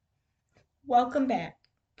Welcome back.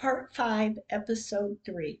 Part 5, Episode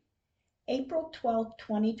 3, April 12th,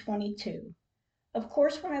 2022. Of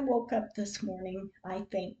course, when I woke up this morning, I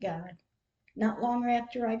thanked God. Not long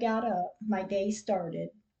after I got up, my day started.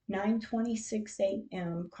 9:26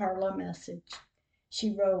 a.m. Carla messaged.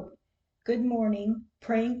 She wrote, "Good morning,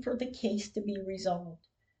 praying for the case to be resolved."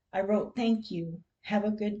 I wrote, "Thank you. Have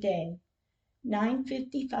a good day."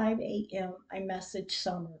 9:55 a.m. I messaged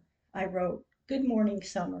Summer. I wrote, "Good morning,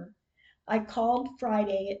 Summer. I called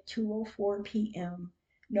Friday at 2:04 p.m.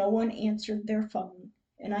 No one answered their phone,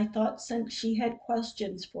 and I thought since she had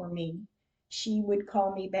questions for me, she would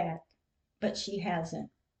call me back, but she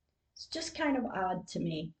hasn't. It's just kind of odd to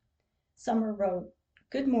me." Summer wrote,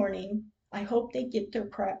 "Good morning. I hope they get their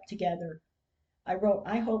crap together." I wrote,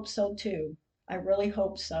 "I hope so too. I really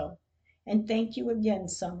hope so. And thank you again,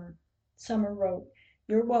 Summer." Summer wrote,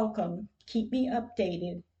 "You're welcome. Keep me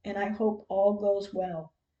updated, and I hope all goes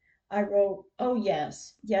well." I wrote, "Oh,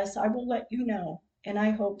 yes, yes, I will let you know, and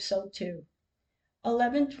I hope so too."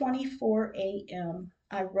 11:24 a.m.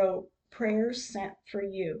 I wrote, "Prayers sent for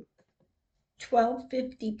you."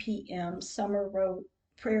 12:50 p.m. Summer wrote,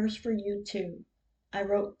 "Prayers for you too." I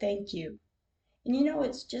wrote, "Thank you." And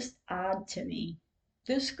it's just odd to me.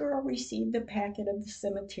 This girl received a packet of the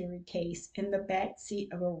cemetery case in the back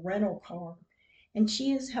seat of a rental car, and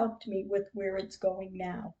she has helped me with where it's going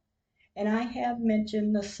now. And I have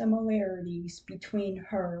mentioned the similarities between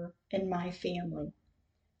her and my family.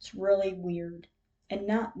 It's really weird. And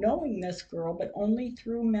not knowing this girl, but only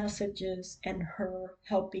through messages and her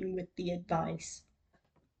helping with the advice.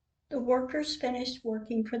 The workers finished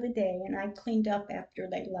working for the day, and I cleaned up after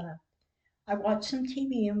they left. I watched some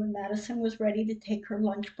TV, and when Madison was ready to take her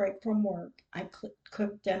lunch break from work, I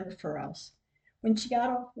cooked dinner for us. When she got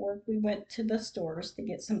off work, we went to the stores to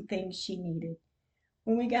get some things she needed.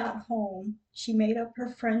 When we got home, she made up her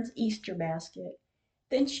friend's Easter basket.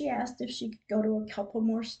 Then she asked if she could go to a couple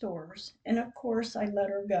more stores, and of course I let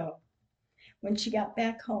her go. When she got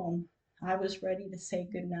back home, I was ready to say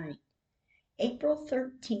goodnight. April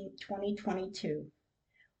 13th, 2022.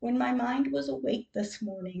 When my mind was awake this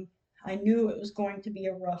morning, I knew it was going to be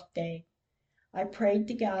a rough day. I prayed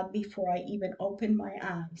to God before I even opened my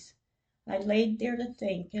eyes. I laid there to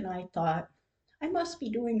think, and I thought, I must be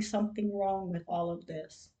doing something wrong with all of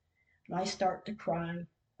this. And I start to cry.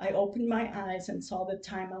 I opened my eyes and saw the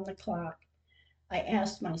time on the clock. I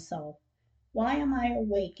asked myself, why am I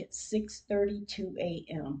awake at 6:32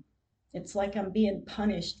 a.m.? It's like I'm being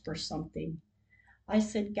punished for something. I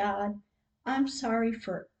said, "God, I'm sorry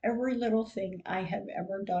for every little thing I have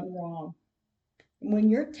ever done wrong." And when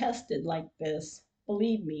you're tested like this,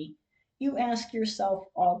 believe me, you ask yourself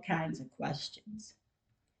all kinds of questions.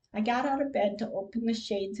 I got out of bed to open the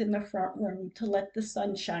shades in the front room to let the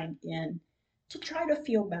sunshine in, to try to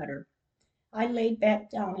feel better. I laid back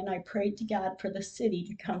down and I prayed to God for the city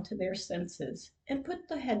to come to their senses and put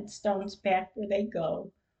the headstones back where they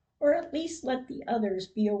go, or at least let the others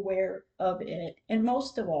be aware of it, and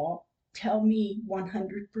most of all, tell me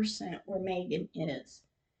 100% where Megan is.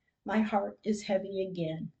 My heart is heavy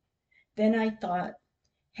again. Then I thought,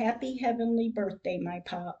 happy heavenly birthday, my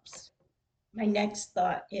pops. My next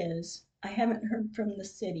thought is, I haven't heard from the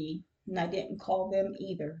city, and I didn't call them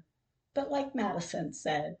either. But like Madison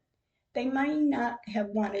said, they might not have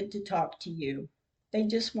wanted to talk to you. They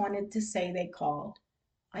just wanted to say they called.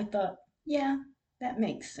 I thought, yeah, that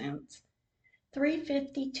makes sense.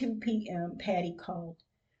 3:52 p.m. Patty called.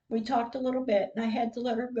 We talked a little bit, and I had to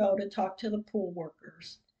let her go to talk to the pool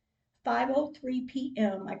workers. 5:03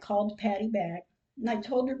 p.m. I called Patty back, and I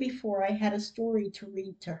told her before I had a story to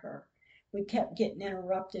read to her. We kept getting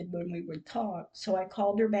interrupted when we would talk, so I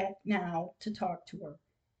called her back now to talk to her.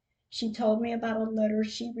 She told me about a letter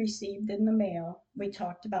she received in the mail. We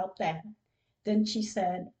talked about that. Then she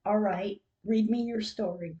said, "All right, read me your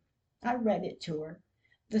story." I read it to her.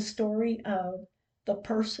 The story of the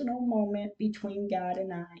personal moment between God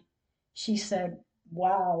and I. She said,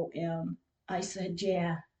 "Wow, Em." I said,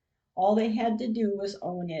 "Yeah. All they had to do was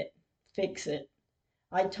own it, fix it.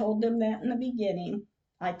 I told them that in the beginning.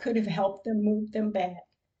 I could have helped them move them back.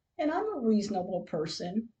 And I'm a reasonable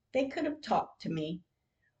person. They could have talked to me.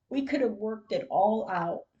 We could have worked it all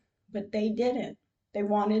out, but they didn't. They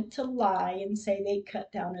wanted to lie and say they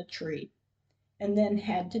cut down a tree, and then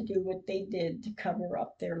had to do what they did to cover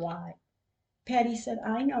up their lie." Patty said,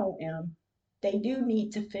 "I know, Em. They do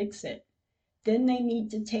need to fix it. Then they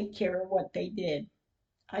need to take care of what they did."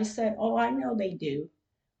 I said, "Oh, I know they do,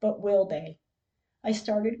 but will they?" I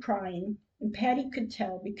started crying, and Patty could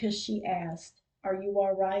tell because she asked, "Are you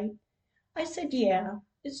all right?" I said, "Yeah,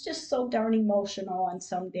 it's just so darn emotional on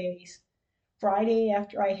some days." Friday,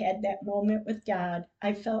 after I had that moment with God,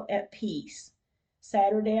 I felt at peace.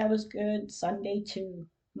 Saturday, I was good. Sunday, too.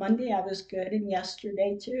 Monday, I was good, and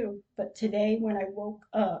yesterday, too. But today, when I woke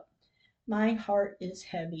up, my heart is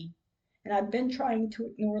heavy. And I've been trying to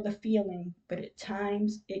ignore the feeling, but at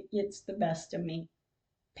times it gets the best of me.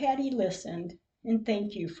 Patty listened, and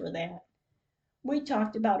thank you for that. We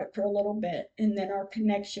talked about it for a little bit, and then our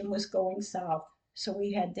connection was going south, so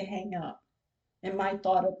we had to hang up. And my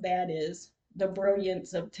thought of that is the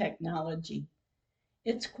brilliance of technology.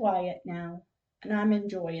 It's quiet now, and I'm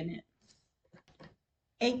enjoying it.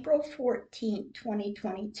 April 14th,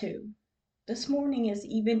 2022. This morning is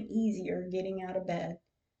even easier getting out of bed.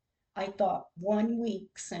 I thought 1 week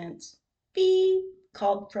since beep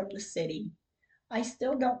called from the city. I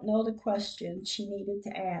still don't know the question she needed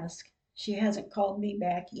to ask. She hasn't called me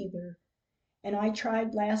back either. And I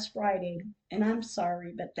tried last Friday, and I'm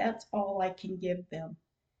sorry, but that's all I can give them.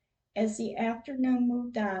 As the afternoon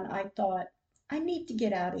moved on, I thought, I need to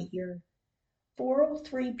get out of here.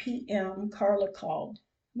 4:03 p.m., Carla called.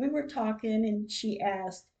 We were talking, and she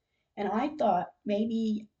asked, and I thought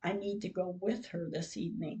maybe I need to go with her this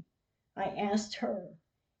evening. I asked her,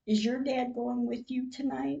 is your dad going with you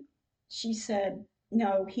tonight? She said,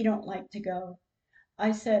 no, he don't like to go.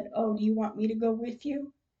 I said, oh, do you want me to go with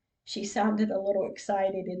you? She sounded a little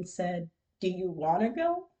excited and said, do you want to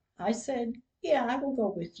go? I said, yeah, I will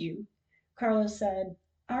go with you. Carla said,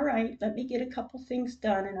 all right, let me get a couple things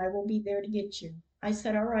done and I will be there to get you. I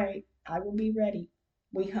said, all right, I will be ready.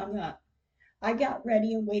 We hung up. I got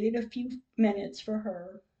ready and waited a few minutes for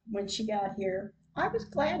her. When she got here, I was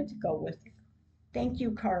glad to go with her. Thank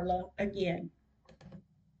you, Carla, again.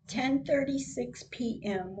 10:36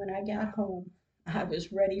 p.m. when I got home. I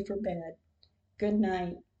was ready for bed. Good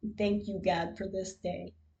night. Thank you, God, for this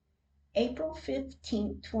day. April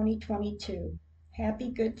 15th, 2022. Happy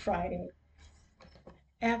Good Friday.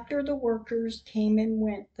 After the workers came and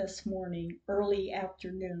went this morning, early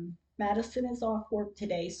afternoon, Madison is off work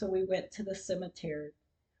today, so we went to the cemetery.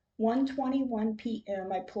 1:21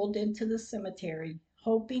 p.m. I pulled into the cemetery,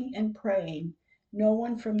 hoping and praying no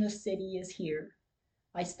one from the city is here.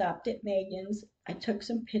 I stopped at Megan's, I took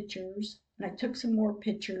some pictures, and I took some more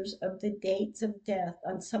pictures of the dates of death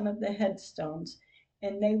on some of the headstones,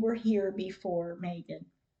 and they were here before Megan.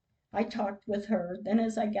 I talked with her, then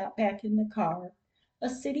as I got back in the car, a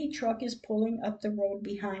city truck is pulling up the road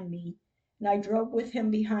behind me, and I drove with him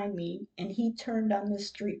behind me, and he turned on the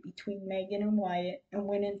street between Megan and Wyatt and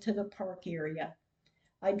went into the park area.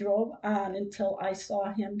 I drove on until I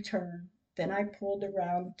saw him turn, then I pulled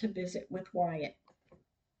around to visit with Wyatt.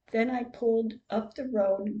 Then I pulled up the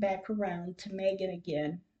road and back around to Megan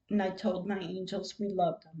again, and I told my angels we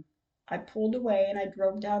loved them. I pulled away and I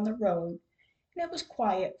drove down the road, and it was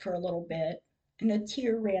quiet for a little bit, and a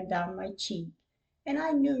tear ran down my cheek, and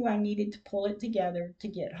I knew I needed to pull it together to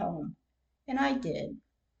get home. And I did.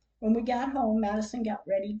 When we got home, Madison got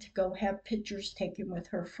ready to go have pictures taken with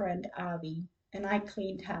her friend Avi, and I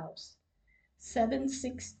cleaned house.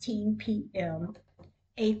 7:16 p.m.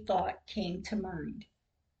 A thought came to mind.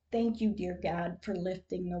 Thank you, dear God, for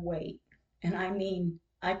lifting the weight. And I mean,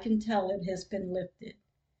 I can tell it has been lifted.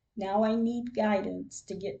 Now I need guidance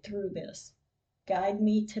to get through this. Guide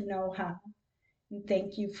me to know how. And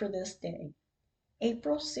thank you for this day.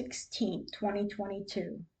 April 16th,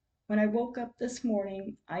 2022. When I woke up this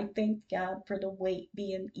morning, I thanked God for the weight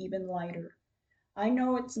being even lighter. I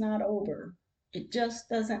know it's not over. It just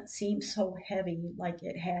doesn't seem so heavy like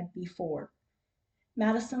it had before.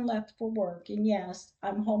 Madison left for work, and yes,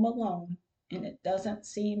 I'm home alone, and it doesn't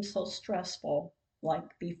seem so stressful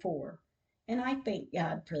like before. And I thank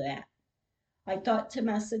God for that. I thought to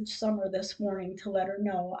message Summer this morning to let her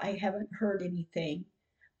know I haven't heard anything.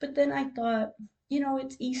 But then I thought,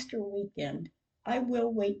 it's Easter weekend. I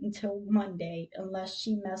will wait until Monday unless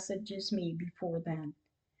she messages me before then.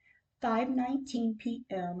 5:19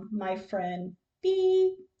 p.m. My friend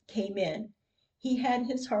B came in. He had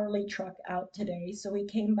his Harley truck out today, so he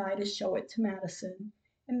came by to show it to Madison,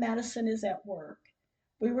 and Madison is at work.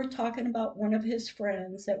 We were talking about one of his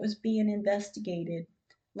friends that was being investigated,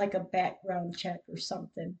 like a background check or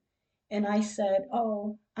something. And I said,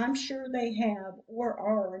 oh, I'm sure they have or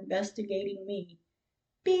are investigating me.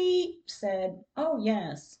 B said, oh,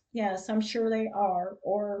 yes, yes, I'm sure they are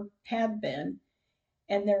or have been,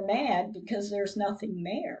 and they're mad because there's nothing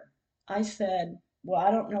there. I said, well,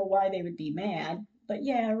 I don't know why they would be mad, but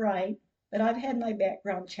yeah, right. But I've had my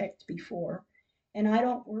background checked before, and I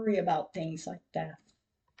don't worry about things like that.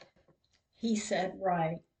 He said,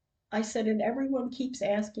 right. I said, and everyone keeps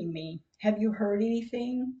asking me, have you heard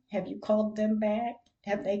anything? Have you called them back?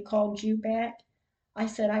 Have they called you back? I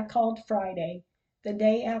said I called Friday, the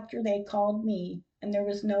day after they called me, and there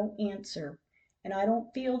was no answer, and I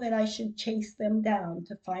don't feel that I should chase them down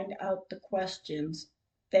to find out the questions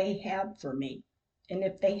they have for me. And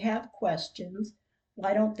if they have questions,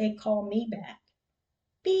 why don't they call me back?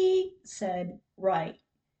 B said, right.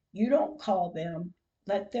 You don't call them.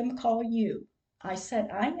 Let them call you. I said,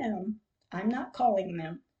 I am. I'm not calling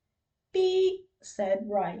them. B said,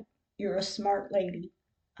 right. You're a smart lady.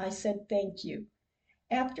 I said, thank you.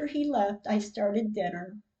 After he left, I started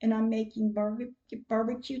dinner, and I'm making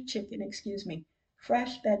barbecue chicken,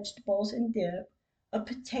 fresh vegetables and dip, a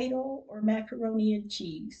potato or macaroni and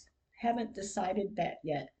cheese. Haven't decided that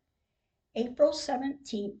yet. April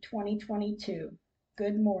 17th, 2022.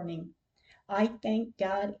 Good morning. I thank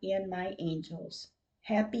God and my angels.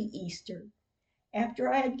 Happy Easter.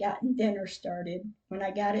 After I had gotten dinner started, when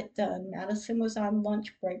I got it done, Madison was on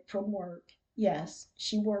lunch break from work. Yes,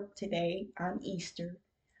 she worked today on Easter.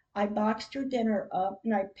 I boxed her dinner up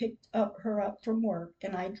and I picked her up from work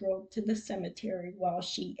and I drove to the cemetery while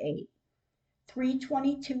she ate.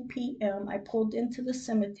 3:22 p.m. I pulled into the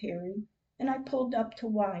cemetery and I pulled up to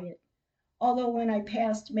Wyatt. Although when I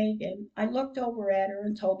passed Megan, I looked over at her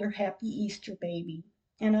and told her Happy Easter, baby,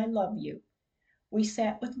 and I love you. We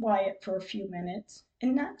sat with Wyatt for a few minutes,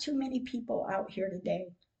 and not too many people out here today.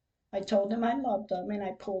 I told him I loved him and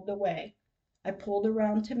I pulled away. I pulled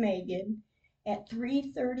around to Megan. At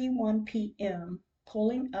 3:31 p.m.,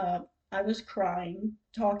 pulling up, I was crying,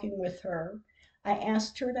 talking with her. I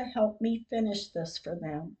asked her to help me finish this for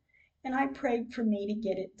them, and I prayed for me to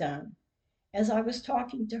get it done. As I was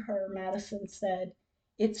talking to her, Madison said,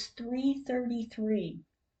 it's 3:33.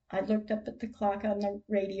 I looked up at the clock on the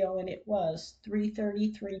radio and it was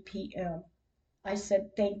 3:33 p.m. I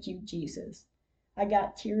said, thank you, Jesus. I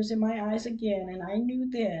got tears in my eyes again and I knew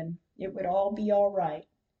then it would all be all right.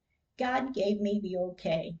 God gave me the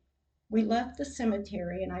okay. We left the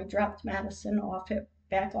cemetery and I dropped Madison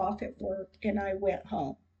back off at work and I went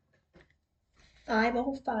home.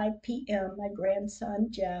 5:05 p.m. my grandson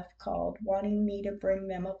Jeff called wanting me to bring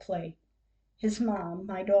them a plate. His mom,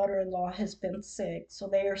 my daughter-in-law, has been sick, so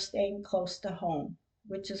they are staying close to home,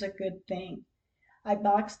 which is a good thing. I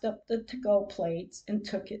boxed up the to-go plates and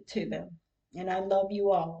took it to them. And I love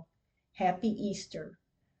you all. Happy Easter.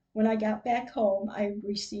 When I got back home, I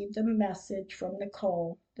received a message from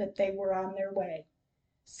Nicole that they were on their way.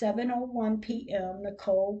 7:01 p.m.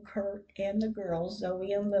 Nicole, Kurt, and the girls,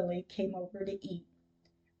 Zoe and Lily, came over to eat.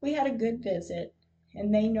 We had a good visit,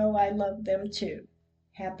 and they know I love them too.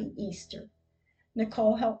 Happy Easter.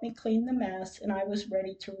 Nicole helped me clean the mess, and I was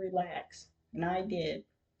ready to relax, and I did.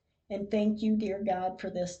 And thank you, dear God, for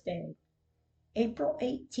this day. April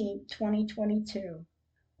 18th, 2022.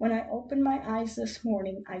 When I opened my eyes this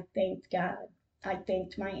morning, I thanked God. I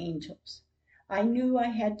thanked my angels. I knew I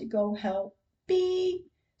had to go help B,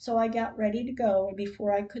 so I got ready to go, and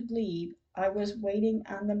before I could leave, I was waiting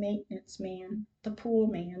on the maintenance man, the pool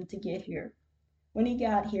man, to get here. When he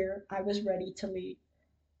got here, I was ready to leave.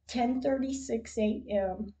 10:36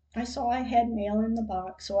 a.m. I saw I had mail in the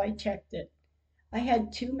box, so I checked it. I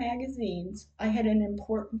had 2 magazines. I had an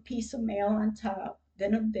important piece of mail on top,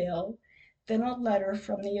 then a bill, then a letter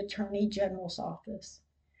from the Attorney General's office.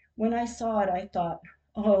 When I saw it, I thought,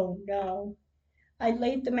 oh no. I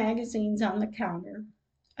laid the magazines on the counter.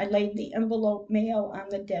 I laid the envelope mail on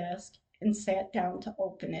the desk and sat down to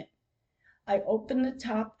open it. I opened the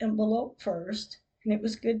top envelope first, and it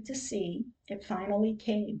was good to see. It finally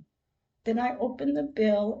came. Then I opened the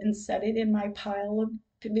bill and set it in my pile of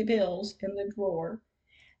bills in the drawer,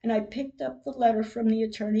 and I picked up the letter from the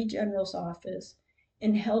Attorney General's office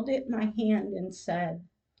and held it in my hand and said,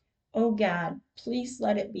 oh God, please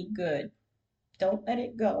let it be good. Don't let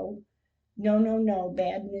it go. No, no, no,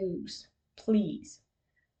 bad news. Please.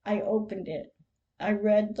 I opened it. I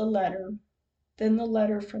read the letter, then the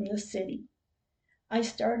letter from the city. I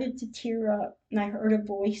started to tear up, and I heard a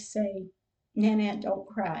voice say, Nanette, don't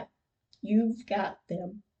cry. You've got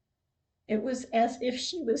them. It was as if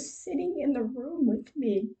she was sitting in the room with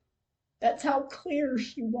me. That's how clear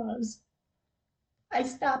she was. I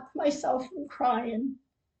stopped myself from crying.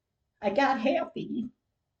 I got happy.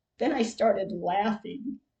 Then I started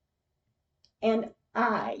laughing. And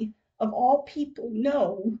I, of all people,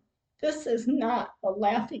 know this is not a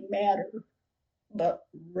laughing matter. But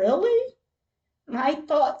really? My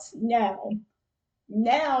thoughts now,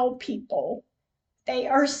 people, they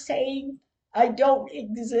are saying I don't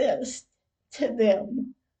exist to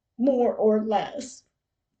them, more or less.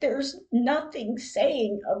 There's nothing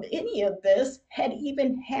saying of any of this had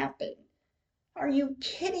even happened. Are you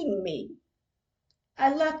kidding me?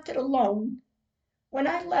 I left it alone. When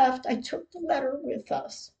I left, I took the letter with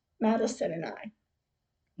us, Madison and I.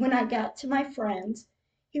 When I got to my friend's,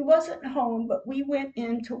 he wasn't home, but we went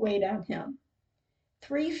in to wait on him.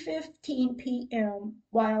 3:15 p.m.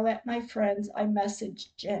 While at my friend's, I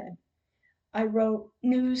messaged Jen. I wrote,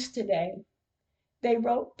 "News today." They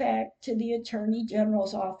wrote back to the Attorney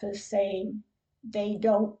General's office saying, "They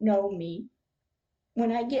don't know me.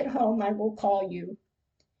 When I get home, I will call you."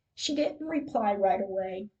 She didn't reply right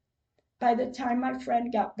away. By the time my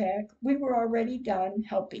friend got back, we were already done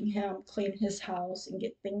helping him clean his house and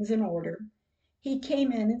get things in order. He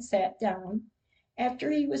came in and sat down.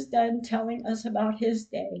 After he was done telling us about his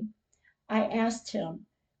day, I asked him,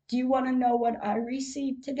 "Do you want to know what I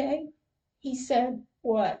received today?" He said,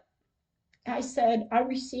 "What?" I said, "I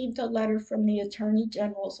received a letter from the Attorney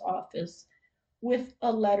General's office with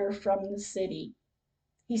a letter from the city."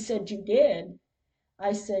 He said, "You did?"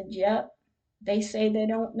 I said, "Yep. They say they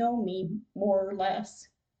don't know me, more or less."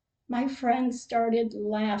 My friend started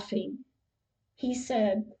laughing. He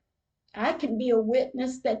said, "I can be a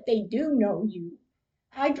witness that they do know you.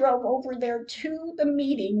 I drove over there to the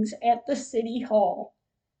meetings at the city hall."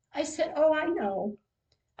 I said, "Oh, I know."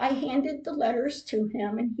 I handed the letters to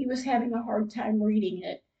him, and he was having a hard time reading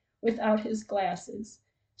it without his glasses.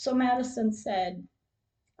 So Madison said,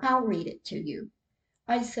 "I'll read it to you."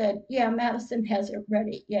 I said, "Yeah, Madison hasn't read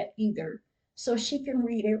it yet either, so she can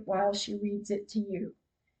read it while she reads it to you."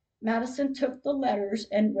 Madison took the letters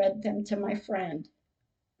and read them to my friend.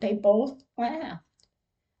 They both laughed.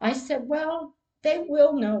 I said, "Well, they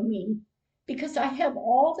will know me because I have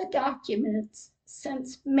all the documents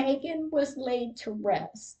since Megan was laid to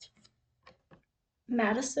rest."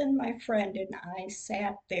 Madison, my friend, and I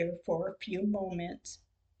sat there for a few moments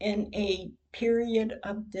in a period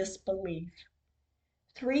of disbelief.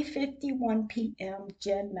 3:51 p.m.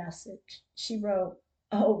 Jen message. She wrote,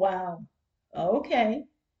 "Oh, wow. Okay."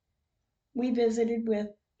 We visited with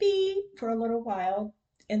B for a little while,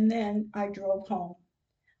 and then I drove home.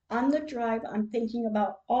 On the drive, I'm thinking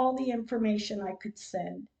about all the information I could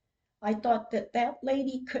send. I thought that that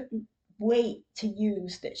lady couldn't wait to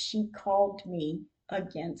use that she called me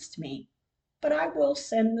against me. But I will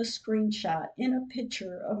send the screenshot in a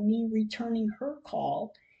picture of me returning her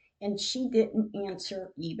call, and she didn't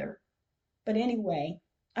answer either. But anyway,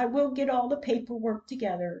 I will get all the paperwork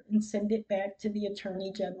together and send it back to the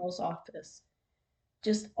Attorney General's office.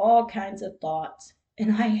 Just all kinds of thoughts.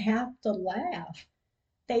 And I have to laugh.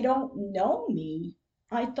 They don't know me.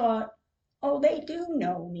 I thought, oh, they do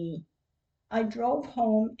know me. I drove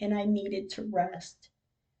home and I needed to rest.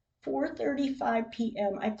 4:35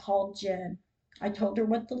 p.m. I called Jen. I told her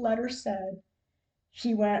what the letter said.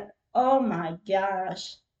 She went, "Oh my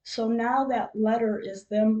gosh. So now that letter is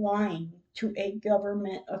them lying to a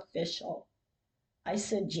government official." I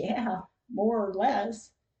said, "Yeah, more or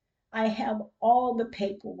less. I have all the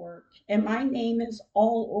paperwork, and my name is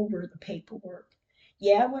all over the paperwork.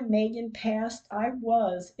 Yeah, when Megan passed, I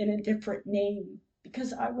was in a different name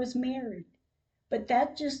because I was married. But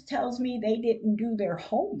that just tells me they didn't do their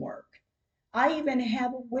homework. I even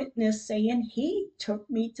have a witness saying he took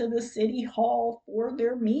me to the city hall for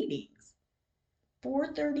their meetings."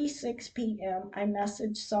 4:36 p.m. I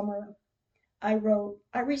messaged Summer. I wrote,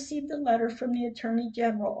 "I received a letter from the Attorney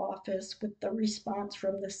General office with the response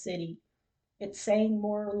from the city. It's saying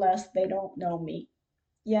more or less they don't know me.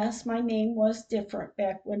 Yes, my name was different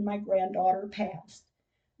back when my granddaughter passed.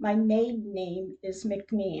 My maiden name is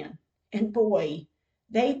McMahon, and boy,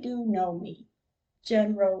 they do know me."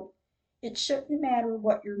 Jen wrote, "It shouldn't matter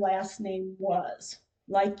what your last name was.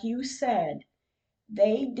 Like you said,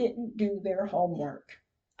 they didn't do their homework."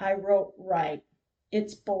 I wrote, "Right.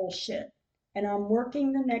 It's bullshit. And I'm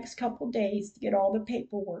working the next couple days to get all the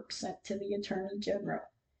paperwork sent to the Attorney General."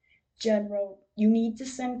 Jen wrote, "You need to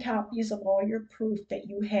send copies of all your proof that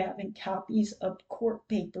you have and copies of court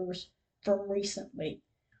papers from recently."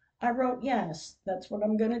 I wrote, "Yes, that's what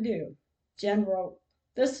I'm going to do." Jen wrote,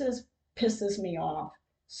 "Pisses me off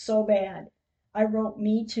so bad." I wrote,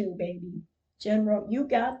 "Me too, baby." Jen wrote, "You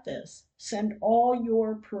got this. Send all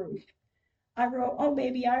your proof." I wrote, "Oh,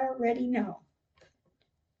 baby, I already know."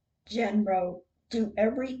 Jen wrote, "Do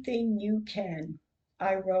everything you can."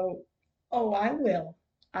 I wrote, "Oh, I will.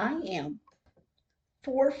 I am."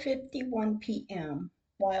 4:51 p.m.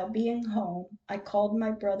 While being home, I called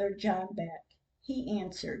my brother John back. He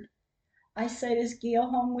answered. I said, "Is Gail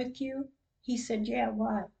home with you?" He said, "Yeah,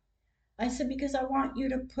 why?" I said, "Because I want you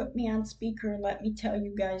to put me on speaker and let me tell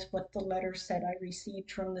you guys what the letter said I received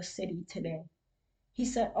from the city today." He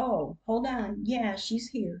said, "Oh, hold on. Yeah, she's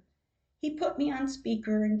here." He put me on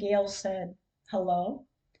speaker and Gail said, "Hello?"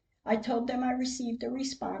 I told them I received a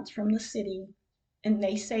response from the city and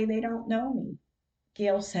they say they don't know me."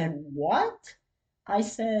 Gail said, "What?" I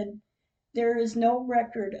said, "There is no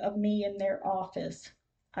record of me in their office."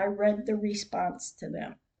 I read the response to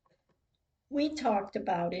them. We talked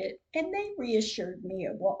about it, and they reassured me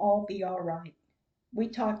it will all be all right. We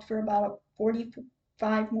talked for about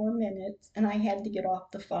 45 more minutes, and I had to get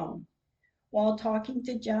off the phone. While talking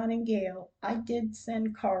to John and Gail, I did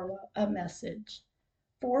send Carla a message.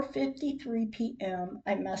 4:53 p.m.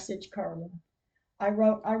 I messaged Carla. I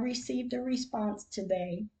wrote, "I received a response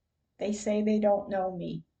today. They say they don't know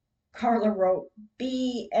me." Carla wrote,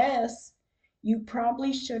 "BS. You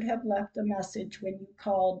probably should have left a message when you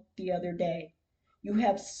called the other day. You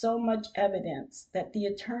have so much evidence that the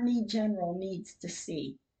Attorney General needs to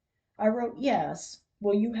see." I wrote, "Yes.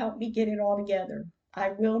 Will you help me get it all together?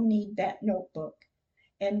 I will need that notebook."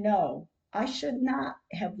 And no, I should not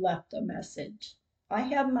have left a message. I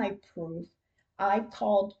have my proof. I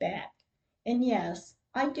called back. And yes,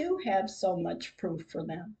 I do have so much proof for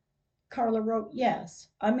them. Carla wrote, "Yes,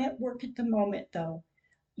 I'm at work at the moment though.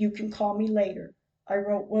 You can call me later." I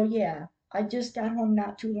wrote, "Well, yeah, I just got home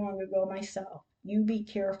not too long ago myself. You be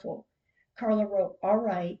careful." Carla wrote, "All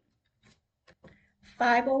right."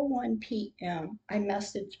 5:01 p.m. I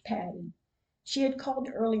messaged Patty. She had called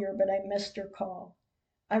earlier, but I missed her call.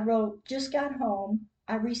 I wrote, "Just got home.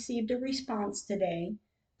 I received a response today.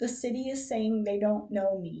 The city is saying they don't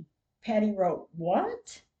know me." Patty wrote,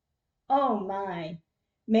 "What?" Oh my.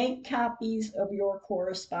 "Make copies of your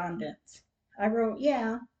correspondence." I wrote,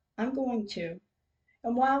 "Yeah, I'm going to."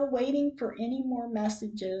 And while waiting for any more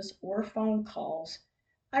messages or phone calls,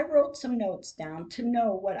 I wrote some notes down to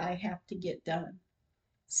know what I have to get done.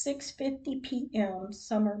 6:50 p.m.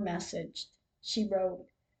 Summer messaged. She wrote,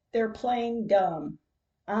 "They're playing dumb.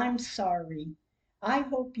 I'm sorry. I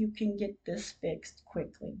hope you can get this fixed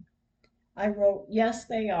quickly." I wrote, "Yes,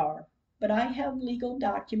 they are. But I have legal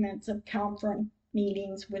documents of conference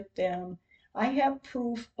meetings with them. I have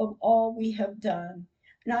proof of all we have done,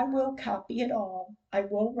 and I will copy it all. I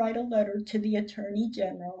will write a letter to the Attorney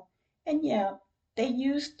General. And yeah, they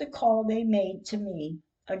used the call they made to me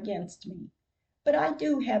against me. But I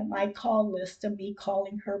do have my call list of me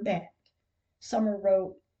calling her back." Summer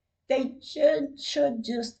wrote, "They should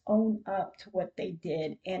just own up to what they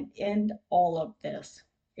did and end all of this.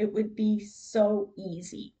 It would be so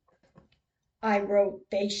easy." I wrote,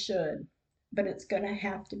 "They should, but it's going to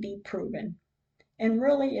have to be proven. And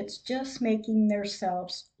really, it's just making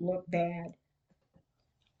themselves look bad."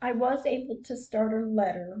 I was able to start a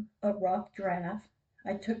letter, a rough draft.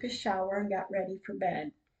 I took a shower and got ready for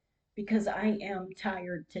bed because I am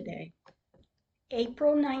tired today.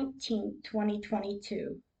 April 19th,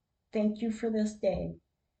 2022. Thank you for this day.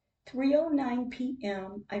 3:09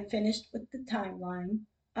 p.m. I finished with the timeline.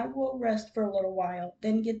 I will rest for a little while,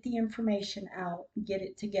 then get the information out and get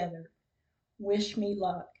it together. Wish me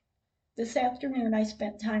luck. This afternoon I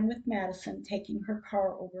spent time with Madison taking her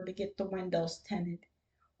car over to get the windows tinted.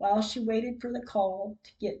 While she waited for the call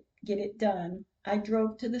to get it done, I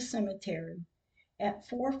drove to the cemetery. At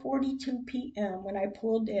 4:42 p.m. when I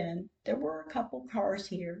pulled in, there were a couple cars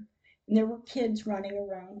here, and there were kids running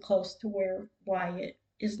around close to where Wyatt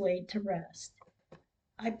is laid to rest.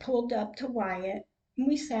 I pulled up to Wyatt, and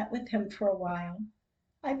we sat with him for a while.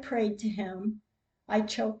 I prayed to him. I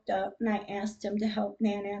choked up, and I asked him to help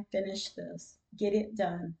Nana finish this, get it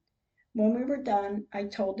done. When we were done, I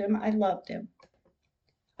told him I loved him.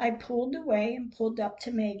 I pulled away and pulled up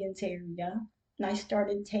to Megan's area, and I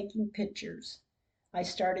started taking pictures. I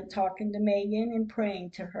started talking to Megan and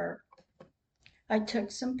praying to her. I took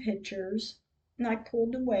some pictures, and I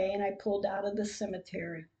pulled away and I pulled out of the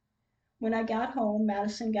cemetery. When I got home,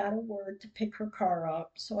 Madison got a word to pick her car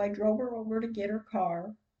up, so I drove her over to get her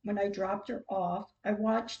car. When I dropped her off, I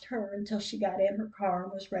watched her until she got in her car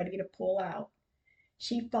and was ready to pull out.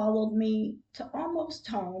 She followed me to almost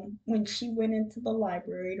home when she went into the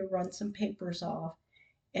library to run some papers off,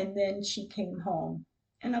 and then she came home.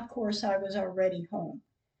 And of course, I was already home.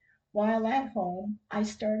 While at home, I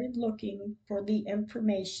started looking for the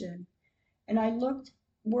information, and I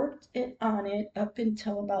worked on it up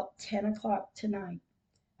until about 10 o'clock tonight.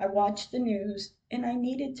 I watched the news, and I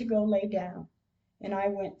needed to go lay down, and I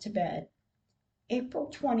went to bed. April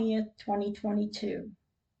 20th, 2022.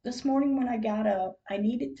 This morning when I got up, I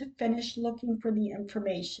needed to finish looking for the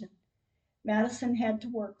information. Madison had to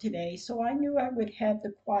work today, so I knew I would have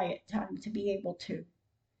the quiet time to be able to.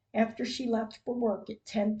 After she left for work at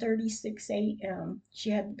 10:36 a.m., she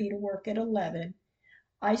had to be to work at 11.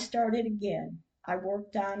 I started again. I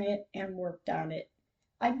worked on it and worked on it.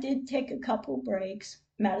 I did take a couple breaks.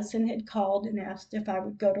 Madison had called and asked if I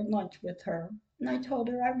would go to lunch with her, and I told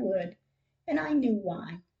her I would. And I knew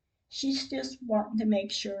why. She's just wanting to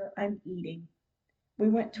make sure I'm eating. We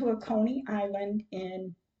went to a Coney Island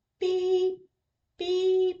in beep,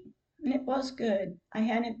 beep, and it was good. I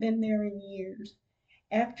hadn't been there in years.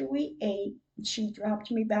 After we ate, and she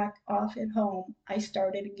dropped me back off at home, I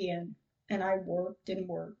started again, and I worked and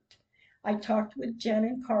worked. I talked with Jen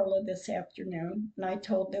and Carla this afternoon, and I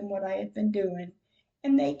told them what I had been doing,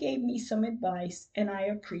 and they gave me some advice, and I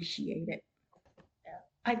appreciate it.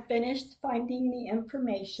 I finished finding the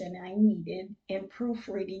information I needed and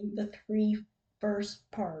proofreading the three first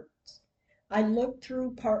parts. I looked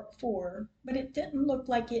through part four, but it didn't look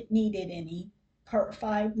like it needed any. Part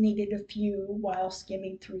five needed a few while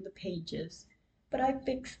skimming through the pages, but I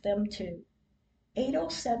fixed them too.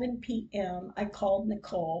 8:07 p.m. I called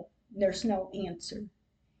Nicole. There's no answer.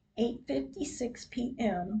 8:56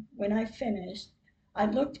 p.m. when I finished, I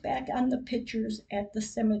looked back on the pictures at the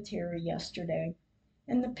cemetery yesterday.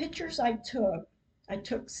 And the pictures I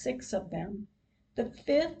took 6 of them. The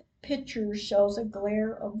fifth picture shows a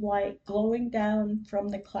glare of light glowing down from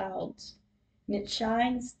the clouds, and it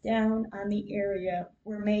shines down on the area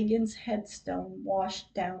where Megan's headstone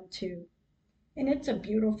washed down to. And it's a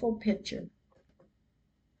beautiful picture.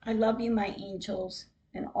 I love you, my angels,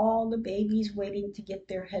 and all the babies waiting to get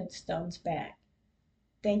their headstones back.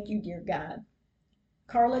 Thank you, dear God.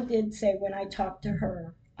 Carla did say when I talked to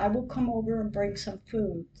her, I will come over and bring some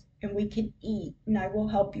food and we can eat and I will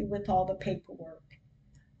help you with all the paperwork.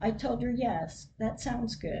 I told her yes, that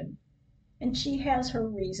sounds good. And she has her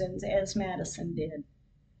reasons, as Madison did.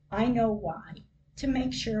 I know why. To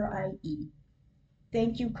make sure I eat.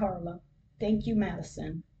 Thank you, Carla. Thank you,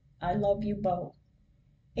 Madison. I love you both.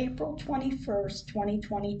 April 21st,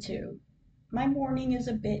 2022. My morning is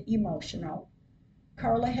a bit emotional.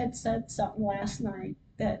 Carla had said something last night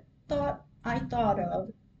that I thought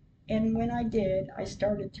of, and when I did, I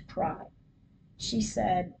started to cry. She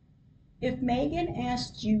said, "If Megan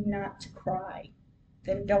asked you not to cry,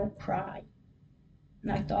 then don't cry."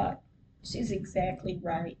 And I thought, she's exactly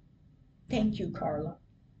right. Thank you, Carla.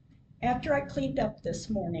 After I cleaned up this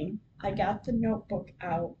morning, I got the notebook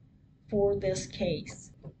out for this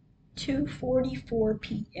case. 2:44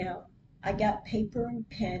 p.m. I got paper and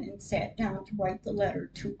pen and sat down to write the letter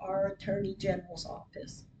to our Attorney General's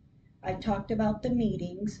office. I talked about the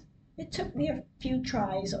meetings. It took me a few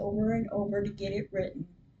tries over and over to get it written,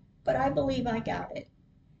 but I believe I got it.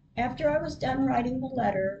 After I was done writing the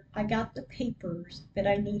letter, I got the papers that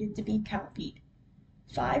I needed to be copied.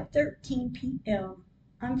 5:13 p.m.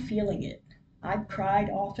 I'm feeling it. I've cried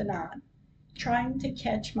off and on. Trying to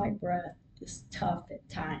catch my breath is tough at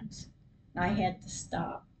times. I had to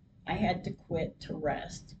stop. I had to quit to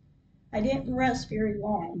rest. I didn't rest very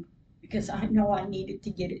long because I know I needed to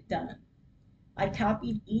get it done. I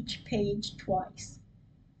copied each page twice.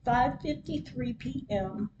 5:53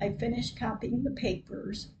 p.m. I finished copying the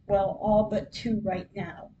papers, well, all but 2 right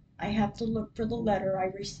now. I have to look for the letter I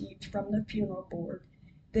received from the funeral board,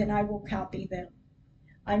 then I will copy them.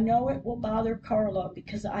 I know it will bother Carla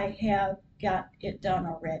because I have got it done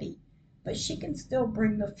already, but she can still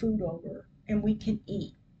bring the food over and we can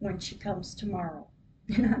eat when she comes tomorrow.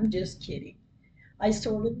 And I'm just kidding. I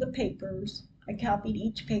sorted the papers. I copied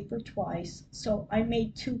each paper twice, so I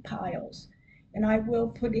made 2 piles, and I will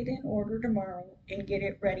put it in order tomorrow and get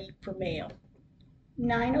it ready for mail.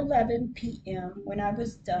 9:11 p.m. when I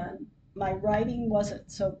was done, my writing wasn't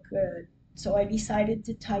so good, so I decided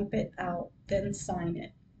to type it out, then sign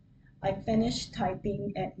it. I finished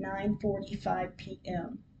typing at 9:45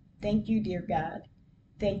 p.m. Thank you, dear God.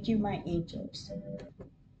 Thank you, my angels.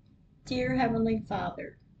 Dear Heavenly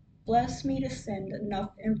Father, bless me to send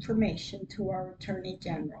enough information to our Attorney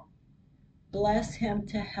General. Bless him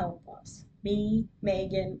to help us, me,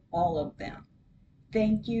 Megan, all of them.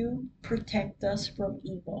 Thank you. Protect us from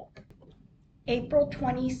evil. April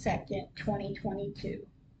 22nd, 2022.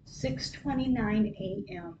 6:29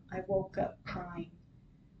 a.m. I woke up crying.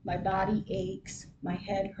 My body aches, my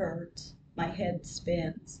head hurts, my head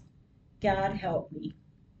spins. God help me.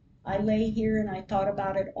 I lay here and I thought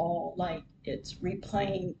about it all like it's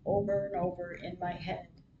replaying over and over in my head.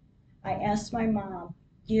 I asked my mom,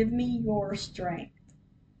 "Give me your strength."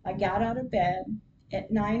 I got out of bed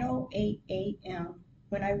at 9:08 a.m.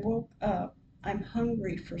 When I woke up, I'm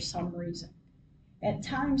hungry for some reason. At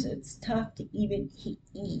times it's tough to even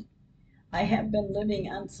eat. I have been living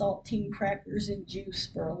on saltine crackers and juice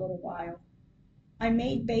for a little while. I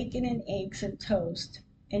made bacon and eggs and toast,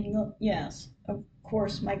 and yes, of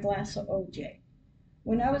course, my glass of OJ.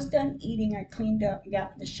 When I was done eating, I cleaned up and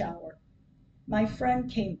got in the shower. My friend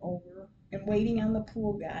came over and waiting on the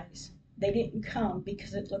pool guys. They didn't come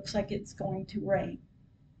because it looks like it's going to rain.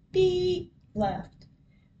 Beep, left.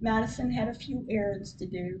 Madison had a few errands to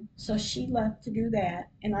do, so she left to do that,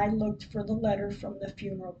 and I looked for the letter from the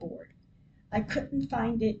funeral board. I couldn't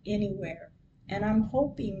find it anywhere, and I'm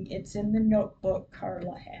hoping it's in the notebook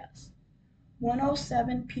Carla has.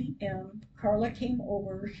 1:07 p.m. Carla came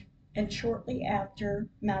over, and shortly after,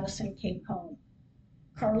 Madison came home.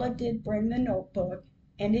 Carla did bring the notebook,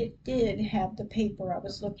 and it did have the paper I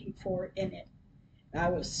was looking for in it. I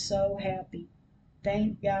was so happy.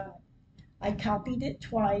 Thank God. I copied it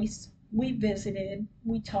twice. We visited,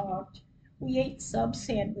 we talked, we ate sub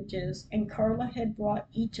sandwiches, and Carla had brought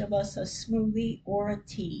each of us a smoothie or a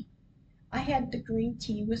tea. I had the green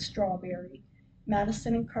tea with strawberry.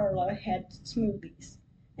 Madison and Carla had smoothies.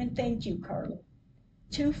 And thank you, Carla.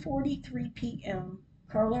 2:43 p.m.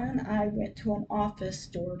 Carla and I went to an office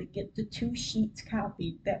store to get the 2 sheets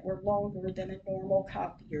copied that were longer than a normal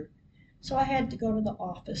copier, so I had to go to the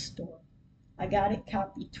office store. I got it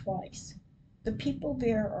copied twice. The people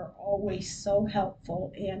there are always so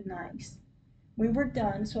helpful and nice. We were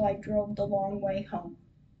done, so I drove the long way home.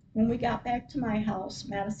 When we got back to my house,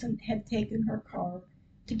 Madison had taken her car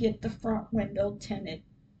to get the front window tinted.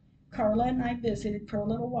 Carla and I visited for a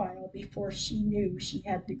little while before she knew she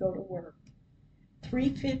had to go to work.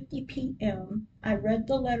 3:50 p.m. I read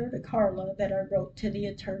the letter to Carla that I wrote to the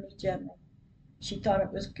Attorney General. She thought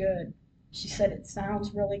it was good. She said it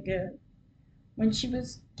sounds really good. When she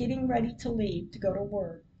was getting ready to leave to go to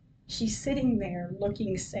work, she's sitting there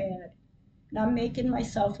looking sad, and I'm making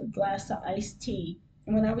myself a glass of iced tea,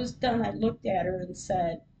 and when I was done I looked at her and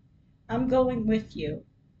said, "I'm going with you."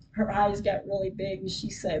 Her eyes got really big and she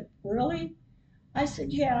said, "Really?" I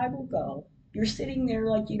said, "Yeah, I will go. You're sitting there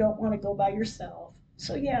like you don't want to go by yourself,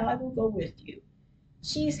 so yeah, I will go with you."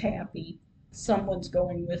 She's happy. Someone's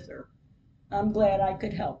going with her. I'm glad I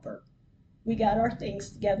could help her. We got our things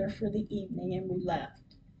together for the evening and we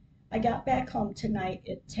left. I got back home tonight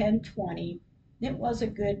at 10:20. It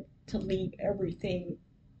wasn't good to leave everything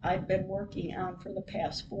I'd been working on for the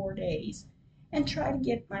past 4 days and try to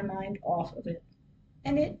get my mind off of it.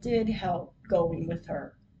 And it did help going with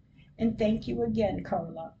her. And thank you again,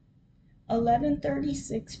 Carla.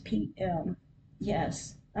 11:36 p.m.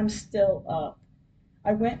 Yes, I'm still up.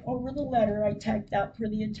 I went over the letter I typed out for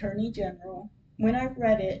the Attorney General. When I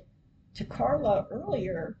read it to Carla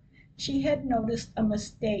earlier, she had noticed a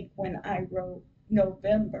mistake when I wrote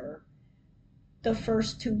November. The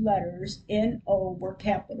first 2 letters, N-O, were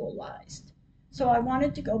capitalized. So I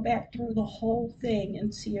wanted to go back through the whole thing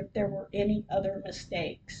and see if there were any other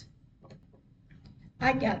mistakes.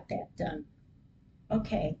 I got that done.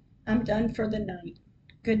 Okay, I'm done for the night.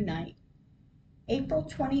 Good night. April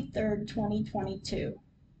 23rd, 2022.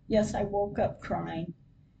 Yes, I woke up crying.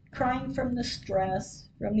 Crying from the stress,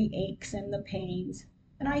 from the aches and the pains.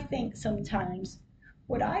 And I think sometimes,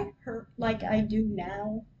 would I hurt like I do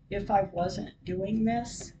now if I wasn't doing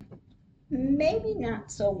this? Maybe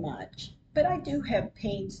not so much, but I do have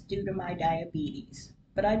pains due to my diabetes.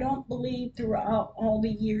 But I don't believe throughout all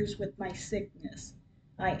the years with my sickness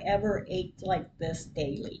I ever ached like this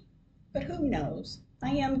daily. But who knows?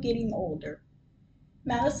 I am getting older.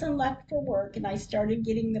 Madison left for work and I started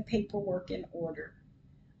getting the paperwork in order.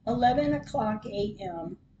 11 o'clock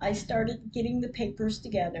a.m. I started getting the papers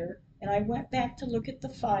together, and I went back to look at the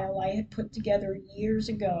file I had put together years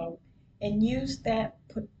ago and used that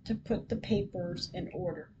to put the papers in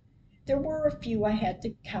order. There were a few I had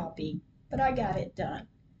to copy, but I got it done.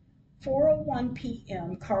 4:01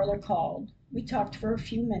 p.m. Carla called. We talked for a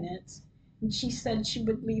few minutes, and she said she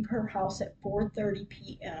would leave her house at 4:30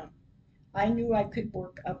 p.m. I knew I could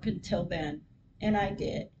work up until then, and I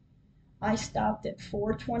did. I stopped at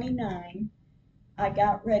 4:29. I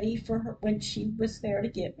got ready for her when she was there to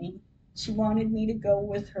get me. She wanted me to go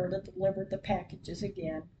with her to deliver the packages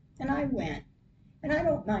again, and I went. And I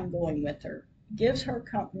don't mind going with her. It gives her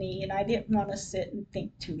company, and I didn't want to sit and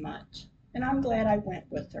think too much. And I'm glad I went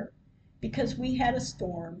with her, because we had a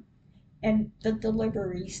storm, and the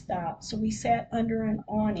delivery stopped, so we sat under an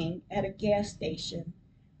awning at a gas station.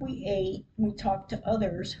 We ate, and we talked to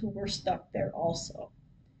others who were stuck there also.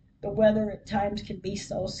 The weather at times can be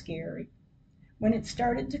so scary. When it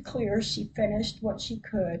started to clear, she finished what she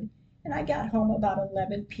could, and I got home about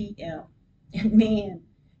 11 p.m. And man,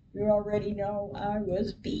 you already know I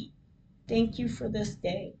was beat. Thank you for this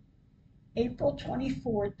day. April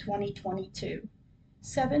 24th, 2022.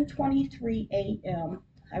 7:23 a.m.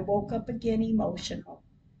 I woke up again emotional.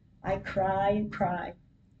 I cry and cry.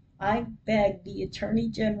 I begged the Attorney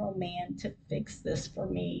General man to fix this for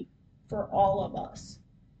me, for all of us.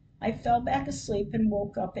 I fell back asleep and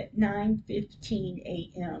woke up at 9:15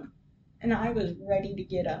 a.m. and I was ready to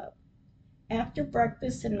get up. After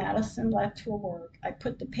breakfast and Madison left for work, I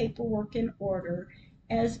put the paperwork in order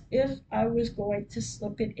as if I was going to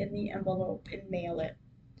slip it in the envelope and mail it.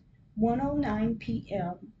 1:09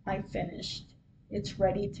 p.m. I finished. It's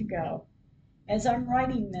ready to go. As I'm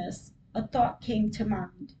writing this, a thought came to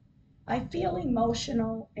mind. I feel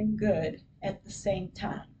emotional and good at the same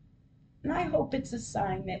time, and I hope it's a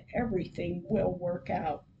sign that everything will work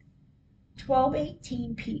out.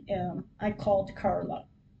 12:18 p.m. I called Carla.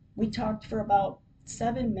 We talked for about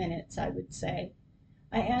 7 minutes, I would say.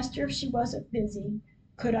 I asked her if she wasn't busy,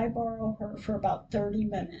 could I borrow her for about 30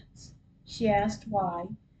 minutes. She asked why.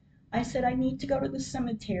 I said I need to go to the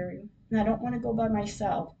cemetery, and I don't want to go by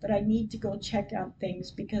myself, but I need to go check on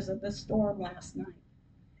things because of the storm last night.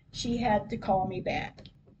 She had to call me back.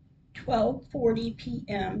 12:40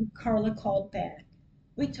 p.m. Carla called back.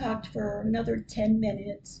 We talked for another 10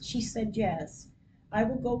 minutes. She said yes. I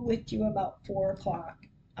will go with you about 4 o'clock.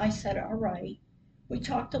 I said all right. We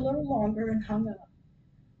talked a little longer and hung up.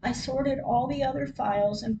 I sorted all the other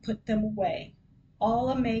files and put them away. All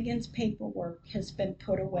of Megan's paperwork has been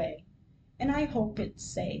put away, and I hope it's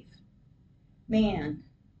safe. Man,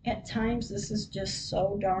 at times this is just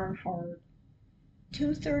so darn hard.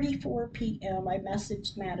 2:34 p.m. I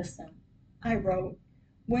messaged Madison. I wrote,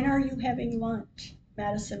 "When are you having lunch?"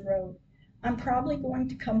 Madison wrote, "I'm probably going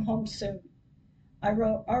to come home soon." I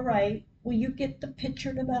wrote, "All right, will you get the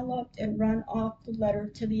picture developed and run off the letter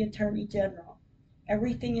to the Attorney General?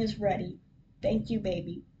 Everything is ready. Thank you,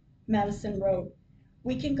 baby." Madison wrote,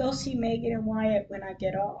 "We can go see Megan and Wyatt when I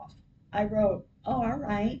get off." I wrote, "Oh, all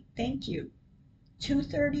right, thank you."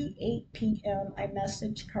 2:38 p.m. I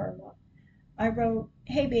messaged Carla. I wrote,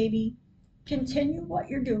 "Hey baby, continue what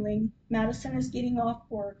you're doing. Madison is getting off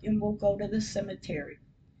work and we'll go to the cemetery.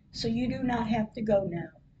 So you do not have to go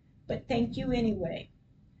now. But thank you anyway.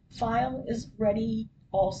 File is ready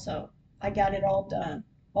also. I got it all done.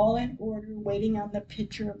 All in order, waiting on the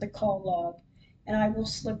picture of the call log, and I will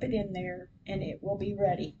slip it in there and it will be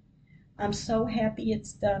ready. I'm so happy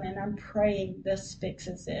it's done and I'm praying this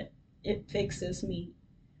fixes it. It fixes me."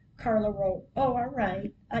 Carla wrote, "Oh, all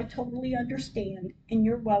right. I totally understand, and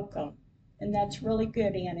you're welcome. And that's really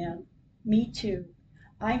good, Aunt Em. Me too.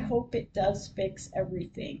 I hope it does fix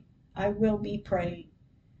everything. I will be praying."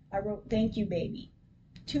 I wrote, "Thank you, baby."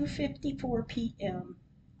 2:54 p.m.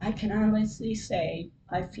 I can honestly say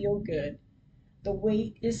I feel good. The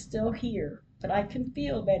weight is still here, but I can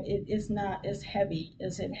feel that it is not as heavy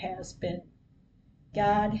as it has been.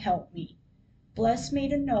 God help me. Bless me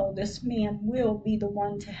to know this man will be the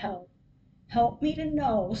one to help. Help me to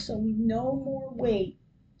know so no more weight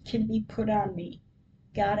can be put on me.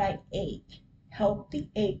 God, I ache. Help the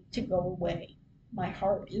ache to go away. My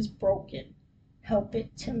heart is broken. Help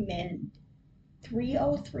it to mend.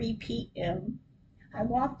 3:03 p.m. I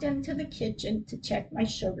walked into the kitchen to check my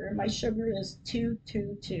sugar. My sugar is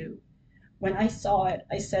 222. When I saw it,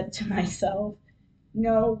 I said to myself,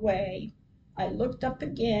 no way. I looked up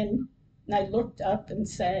again, and I looked up and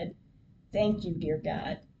said, thank you, dear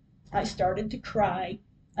God. I started to cry.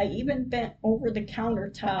 I even bent over the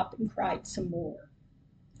countertop and cried some more.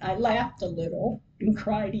 I laughed a little and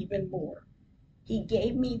cried even more. He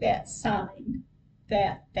gave me that sign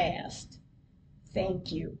that fast.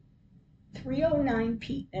 Thank you. 3:09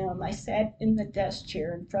 p.m. I sat in the desk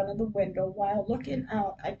chair in front of the window. While looking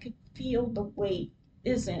out, I could feel the weight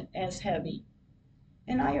isn't as heavy,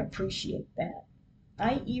 and I appreciate that.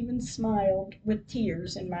 I even smiled with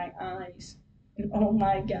tears in my eyes. And oh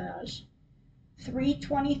my gosh,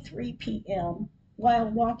 3:23 p.m. While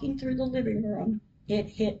walking through the living room, it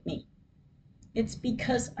hit me. It's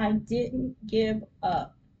because I didn't give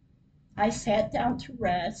up. I sat down to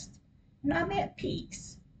rest, and I'm at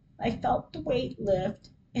peace. I felt the weight lift,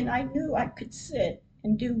 and I knew I could sit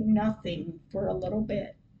and do nothing for a little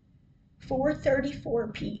bit.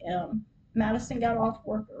 4:34 p.m. Madison got off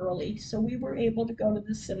work early, so we were able to go to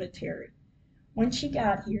the cemetery. When she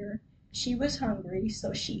got here, she was hungry,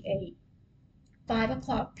 so she ate. 5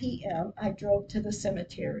 o'clock p.m. I drove to the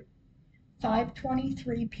cemetery.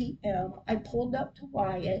 5:23 p.m. I pulled up to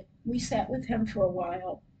Wyatt. We sat with him for a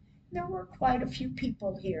while. There were quite a few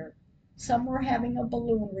people here. Some were having a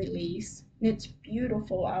balloon release, and it's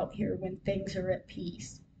beautiful out here when things are at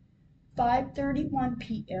peace. 5:31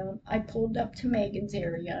 p.m. I pulled up to Megan's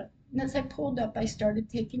area, and as I pulled up I started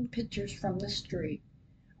taking pictures from the street.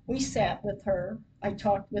 We sat with her, I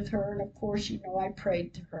talked with her, and of course you know I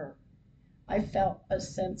prayed to her. I felt a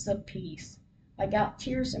sense of peace. I got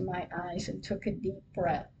tears in my eyes and took a deep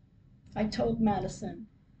breath. I told Madison,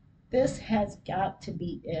 this has got to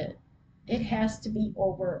be it. It has to be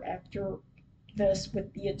over after this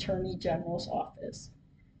with the Attorney General's office.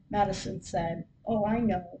 Madison said, "Oh, I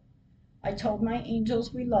know. I told my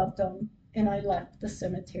angels we loved them, and I left the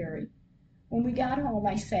cemetery. When we got home,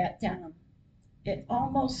 I sat down. It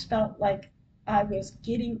almost felt like I was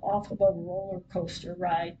getting off of a roller coaster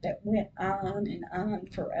ride that went on and on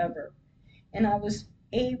forever, and I was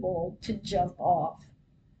able to jump off.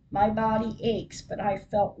 My body aches, but I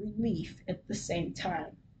felt relief at the same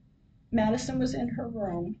time." Madison was in her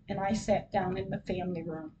room, and I sat down in the family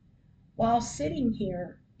room. While sitting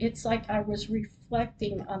here, it's like I was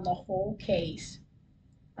reflecting on the whole case.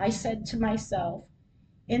 I said to myself,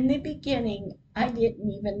 in the beginning, I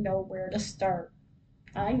didn't even know where to start.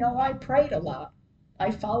 I know I prayed a lot.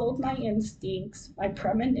 I followed my instincts, my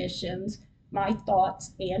premonitions, my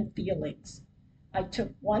thoughts and feelings. I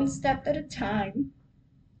took one step at a time.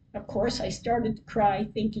 Of course, I started to cry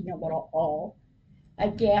thinking of it all. I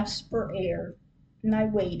gasped for air, and I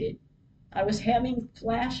waited. I was having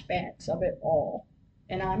flashbacks of it all,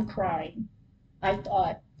 and I'm crying. I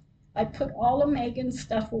thought, I put all of Megan's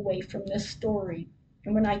stuff away from this story,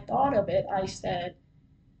 and when I thought of it, I said,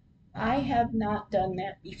 I have not done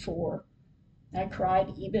that before. I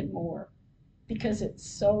cried even more because it's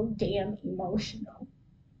so damn emotional.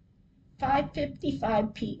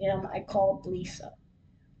 5:55 p.m. I called Lisa.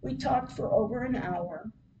 We talked for over an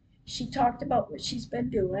hour. She talked about what she's been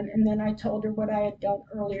doing, and then I told her what I had done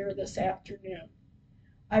earlier this afternoon.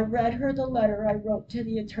 I read her the letter I wrote to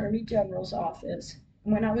the Attorney General's office,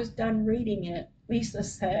 and when I was done reading it, Lisa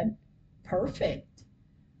said, "Perfect."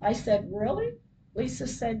 I said, "Really?" Lisa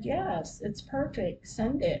said, "Yes, it's perfect.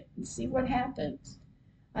 Send it and see what happens."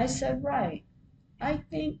 I said, "Right. I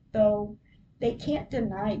think, though, they can't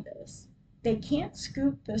deny this. They can't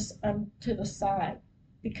scoop this to the side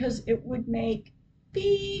because it would make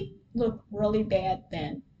beep look really bad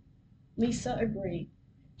then." Lisa agreed.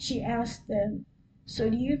 She asked then, "So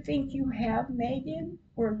do you think you have Megan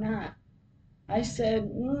or not?" I said,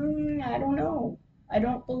 I don't know. I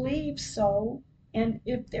don't believe so. And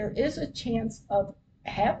if there is a chance of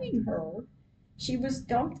having her, she was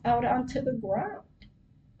dumped out onto the ground."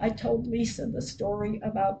 I told Lisa the story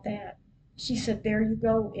about that. She said, "There you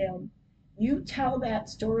go, Em. You tell that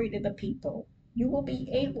story to the people. You will be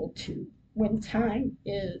able to when time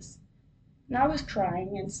is." And I was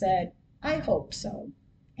crying and said, "I hope so."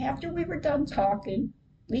 After we were done talking,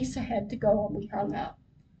 Lisa had to go and we hung up.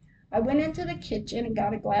 I went into the kitchen and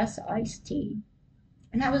got a glass of iced tea,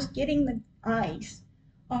 and I was getting the ice.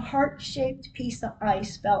 A heart-shaped piece of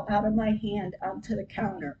ice fell out of my hand onto the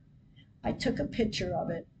counter. I took a picture of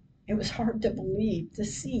it. It was hard to believe to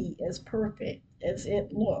see as perfect as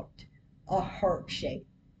it looked, a heart shape.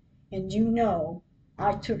 And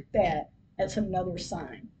I took that as another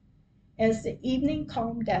sign. As the evening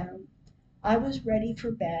calmed down, I was ready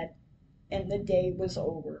for bed, and the day was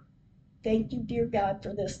over. Thank you, dear God,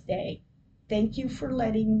 for this day. Thank you for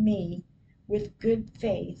letting me, with good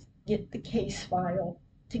faith, get the case file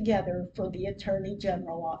together for the Attorney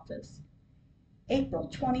General office. April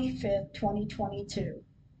 25th, 2022.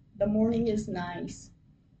 The morning is nice,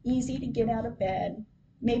 easy to get out of bed,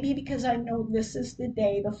 maybe because I know this is the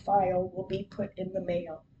day the file will be put in the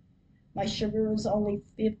mail. My sugar was only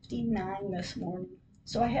 59 this morning,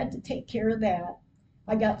 so I had to take care of that.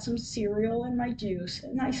 I got some cereal in my juice,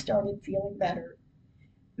 and I started feeling better.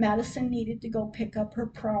 Madison needed to go pick up her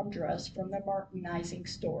prom dress from the Martinizing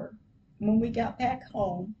store. When we got back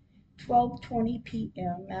home, 12:20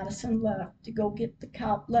 p.m., Madison left to go get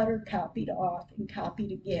the letter copied off and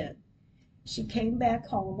copied again. She came back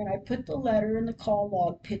home, and I put the letter and the call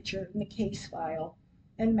log picture in the case file,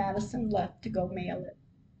 and Madison left to go mail it.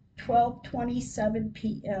 12:27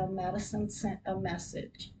 p.m., Madison sent a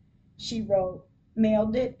message. She wrote,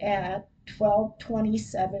 "Mailed it at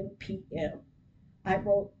 12:27 p.m." I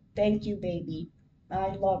wrote, "Thank you, baby.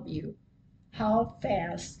 I love you." How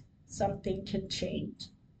fast something can change.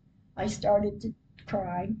 I started to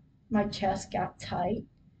cry. My chest got tight.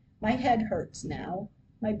 My head hurts now.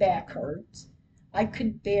 My back hurts. I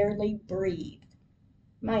could barely breathe.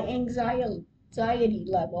 My anxiety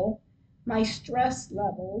level, my stress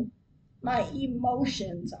level, my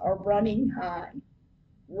emotions are running high,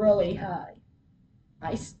 really high.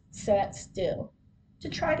 I sat still to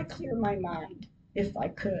try to clear my mind if I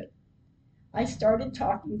could. I started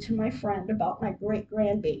talking to my friend about my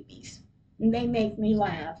great-grandbabies, and they make me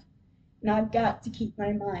laugh, and I've got to keep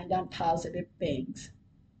my mind on positive things.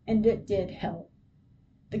 And it did help.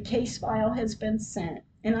 The case file has been sent,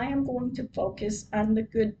 and I am going to focus on the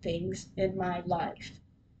good things in my life.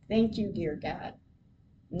 Thank you, dear God.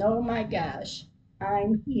 No, my gosh,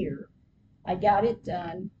 I'm here. I got it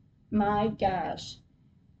done. My gosh.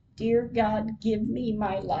 Dear God, give me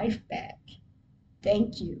my life back.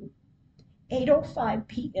 Thank you. 8:05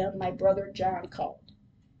 p.m. my brother John called,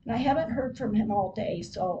 and I haven't heard from him all day,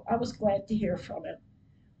 so I was glad to hear from him.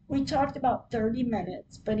 We talked about 30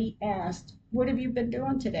 minutes, but he asked, "What have you been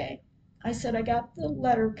doing today?" I said, "I got the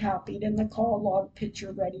letter copied and the call log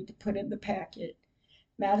picture ready to put in the packet.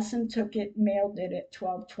 Madison took it and mailed it at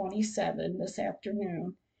 12:27 this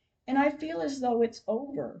afternoon, and I feel as though it's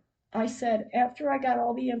over." I said, "After I got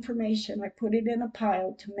all the information, I put it in a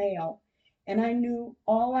pile to mail, and I knew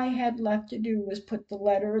all I had left to do was put the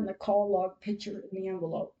letter and the call log picture in the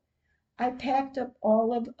envelope. I packed up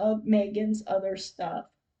all of Megan's other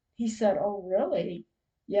stuff." He said, "Oh, really?"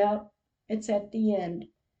 "Yeah, it's at the end."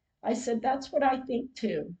 I said, "That's what I think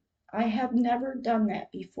too. I have never done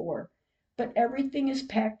that before, but everything is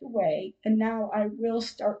packed away, and now I will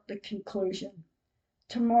start the conclusion.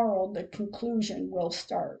 Tomorrow the conclusion will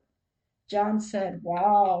start." John said,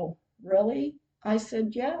 "Wow, really?" I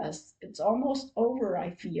said, "Yes, it's almost over,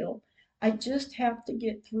 I feel. I just have to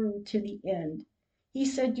get through to the end." He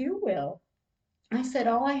said, "You will." I said,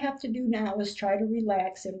 "All I have to do now is try to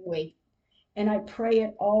relax and wait, and I pray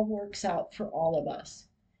it all works out for all of us."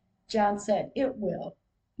 John said, "It will."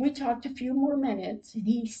 We talked a few more minutes, and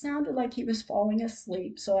he sounded like he was falling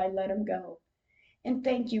asleep, so I let him go. And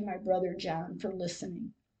thank you, my brother John, for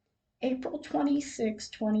listening. April 26,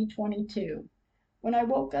 2022. When I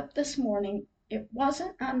woke up this morning, it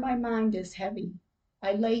wasn't on my mind as heavy.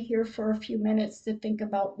 I lay here for a few minutes to think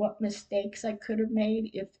about what mistakes I could have made,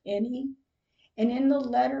 if any. And in the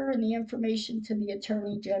letter and the information to the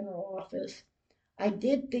Attorney General office, I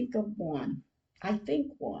did think of one. I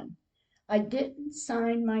think one. I didn't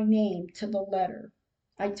sign my name to the letter.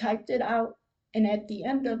 I typed it out, and at the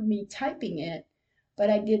end of me typing it, but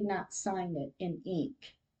I did not sign it in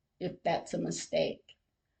ink, if that's a mistake.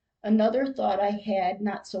 Another thought I had,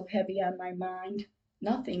 not so heavy on my mind: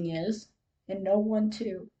 nothing is, and no one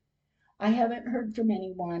too. I haven't heard from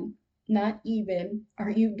anyone, not even, "Are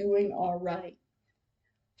you doing all right?"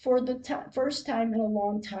 For the first time in a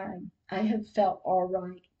long time, I have felt all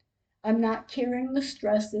right. I'm not carrying the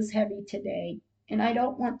stress as heavy today, and I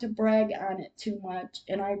don't want to brag on it too much,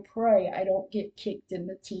 and I pray I don't get kicked in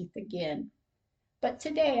the teeth again. But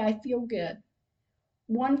today I feel good.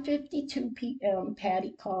 1:52 p.m.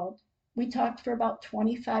 Patty called. We talked for about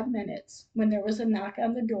 25 minutes when there was a knock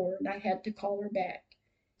on the door and I had to call her back.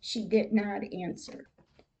 She did not answer.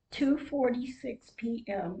 2:46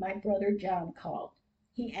 p.m. my brother John called.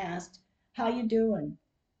 He asked, "How you doing?"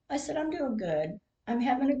 I said, "I'm doing good. I'm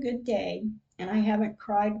having a good day, and I haven't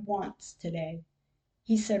cried once today."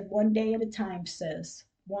 He said, "One day at a time, sis.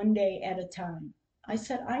 One day at a time." I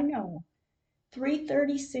said, "I know."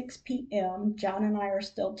 3:36 p.m. John and I are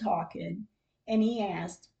still talking, and he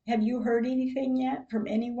asked, "Have you heard anything yet from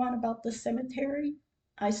anyone about the cemetery?"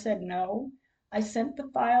 I said, "No. I sent the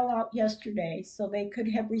file out yesterday, so they could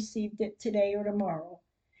have received it today or tomorrow.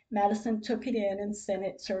 Madison took it in and sent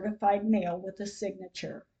it certified mail with a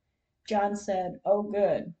signature." John said, "Oh,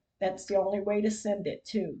 good. That's the only way to send it,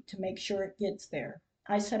 too, to make sure it gets there."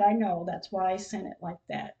 I said, "I know. That's why I sent it like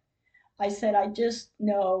that." I said, "I just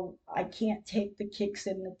know I can't take the kicks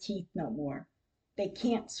in the teeth no more. They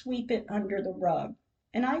can't sweep it under the rug.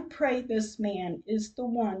 And I pray this man is the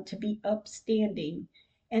one to be upstanding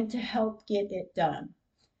and to help get it done."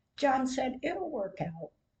 John said, "It'll work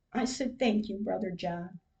out." I said, "Thank you, Brother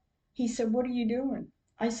John." He said, "What are you doing?"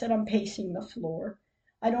 I said, "I'm pacing the floor.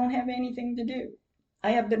 I don't have anything to do.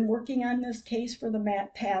 I have been working on this case for the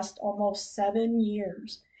past almost 7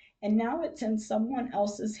 years, and now it's in someone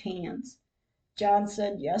else's hands." John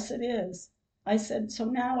said, "Yes, it is." I said, "So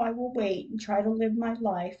now I will wait and try to live my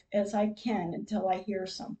life as I can until I hear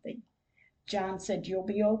something." John said, "You'll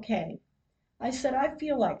be okay." I said, "I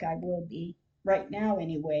feel like I will be, right now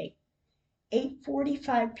anyway."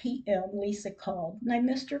 8:45 p.m. Lisa called, and I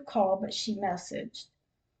missed her call, but she messaged.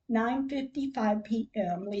 9:55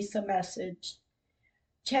 p.m. Lisa messaged,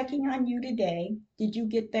 "Checking on you today. Did you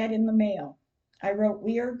get that in the mail?" I wrote,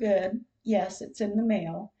 "We are good. Yes, it's in the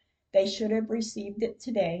mail. They should have received it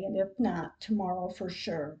today, and if not, tomorrow for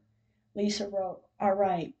sure." Lisa wrote, "All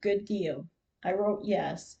right, good deal." I wrote,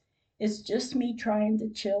 "Yes. It's just me trying to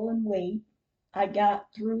chill and wait. I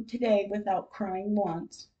got through today without crying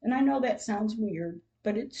once, and I know that sounds weird,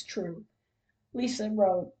 but it's true." Lisa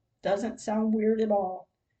wrote, "Doesn't sound weird at all."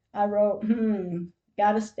 I wrote,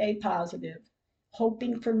 "Gotta stay positive.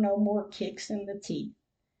 Hoping for no more kicks in the teeth."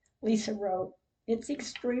 Lisa wrote, "It's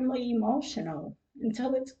extremely emotional.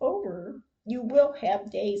 Until it's over, you will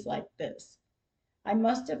have days like this." I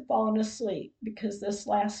must have fallen asleep because this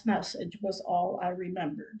last message was all I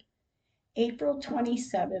remembered. April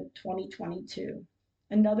 27, 2022.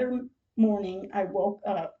 Another morning I woke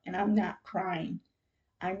up and I'm not crying.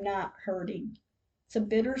 I'm not hurting. It's a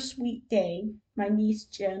bittersweet day. My niece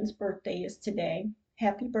Jen's birthday is today.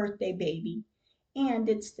 Happy birthday, baby. And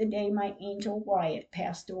it's the day my angel Wyatt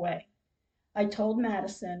passed away. I told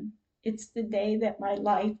Madison it's the day that my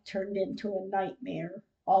life turned into a nightmare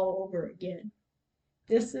all over again.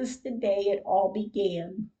 This is the day it all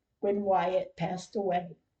began when Wyatt passed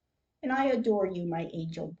away. And I adore you, my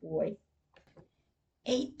angel boy.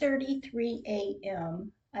 8:33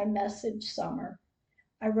 a.m. I messaged Summer.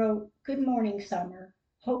 I wrote, "Good morning, Summer.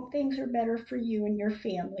 Hope things are better for you and your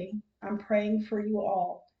family. I'm praying for you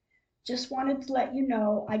all. Just wanted to let you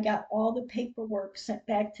know I got all the paperwork sent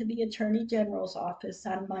back to the Attorney General's office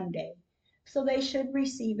on Monday, so they should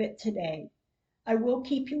receive it today. I will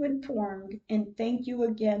keep you informed, and thank you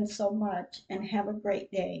again so much, and have a great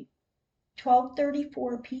day."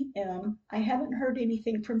 12:34 p.m. I haven't heard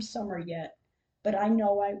anything from Summer yet, but I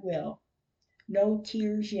know I will. No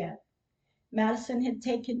tears yet. Madison had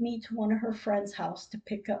taken me to one of her friends' house to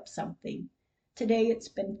pick up something. Today it's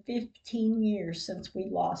been 15 years since we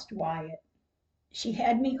lost Wyatt. She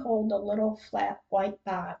had me hold a little flat white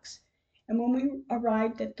box, and when we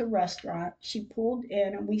arrived at the restaurant, she pulled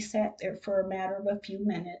in and we sat there for a matter of a few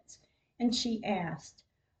minutes, and she asked,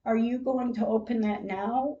 "Are you going to open that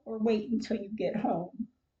now or wait until you get home?"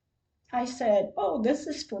 I said, "Oh, this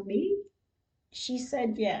is for me?" She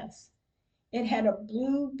said yes. It had a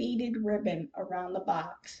blue beaded ribbon around the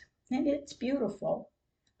box, and it's beautiful.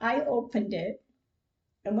 I opened it,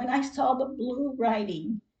 and when I saw the blue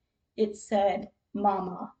writing, it said,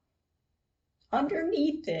 "Mama."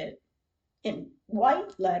 Underneath it, in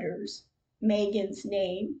white letters, Megan's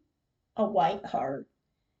name, a white heart,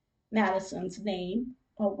 Madison's name,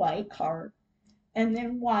 a white heart, and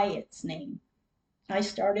then Wyatt's name. I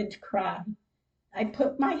started to cry. I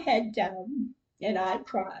put my head down and I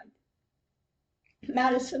cried.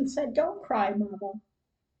 Madison said, "Don't cry, Mama."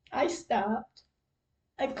 I stopped.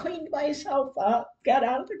 I cleaned myself up, got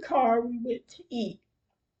out of the car, we went to eat.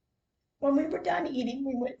 When we were done eating,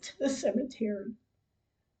 we went to the cemetery.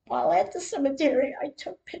 While at the cemetery, I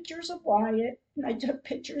took pictures of Wyatt and I took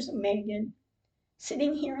pictures of Megan.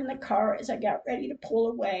 Sitting here in the car as I got ready to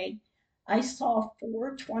pull away, I saw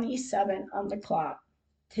 4:27 on the clock.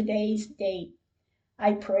 Today's date.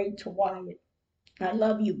 I prayed to Wyatt. "I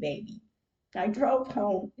love you, baby." I drove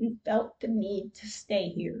home and felt the need to stay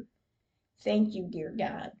here. Thank you, dear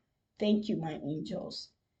God. Thank you, my angels.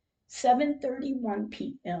 7:31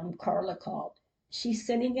 p.m. Carla called. She's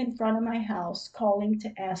sitting in front of my house calling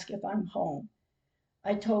to ask if I'm home.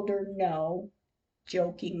 I told her no,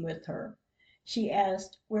 joking with her. She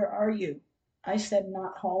asked, "Where are you?" I said,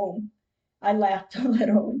 "Not home." I laughed a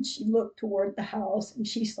little and she looked toward the house and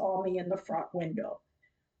she saw me in the front window.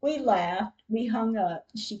 We laughed, we hung up,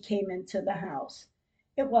 and she came into the house.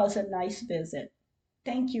 It was a nice visit.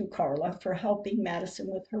 Thank you, Carla, for helping Madison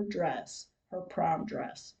with her dress, her prom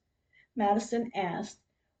dress. Madison asked,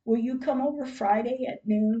 "Will you come over Friday at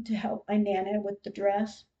noon to help my Nana with the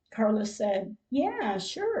dress?" Carla said, "Yeah,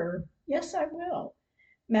 sure. Yes, I will."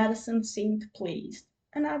 Madison seemed pleased,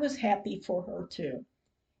 and I was happy for her too.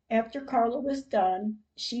 After Carla was done,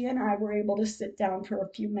 she and I were able to sit down for a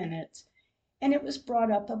few minutes, and it was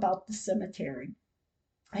brought up about the cemetery.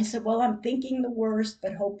 I said, "Well, I'm thinking the worst,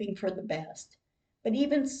 but hoping for the best. But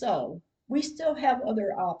even so, we still have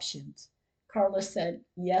other options." Carla said,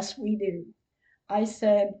 "Yes, we do." I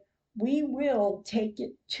said, "We will take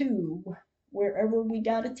it to wherever we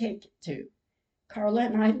got to take it to." Carla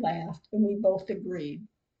and I laughed, and we both agreed.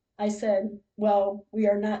 I said, "Well, we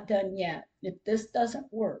are not done yet. If this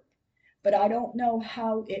doesn't work, but I don't know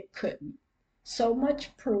how it couldn't. So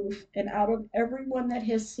much proof, and out of everyone that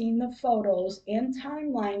has seen the photos and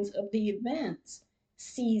timelines of the events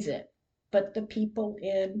sees it, but the people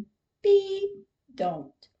in beep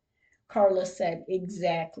don't." Carla said,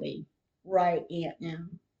 "Exactly. Right, Aunt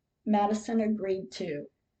Em." Madison agreed too.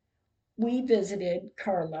 We visited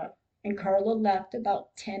Carla, and Carla left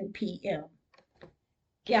about 10 p.m.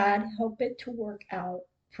 God help it to work out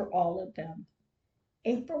for all of them.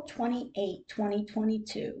 April 28,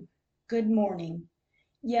 2022. Good morning.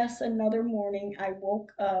 Yes, another morning I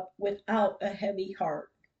woke up without a heavy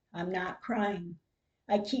heart. I'm not crying.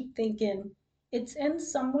 I keep thinking, it's in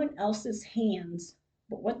someone else's hands,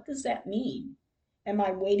 but what does that mean? Am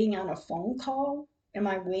I waiting on a phone call? Am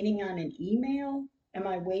I waiting on an email? Am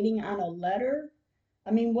I waiting on a letter?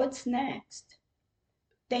 I mean, what's next?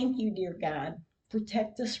 Thank you, dear God.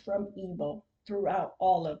 Protect us from evil throughout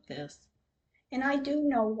all of this. And I do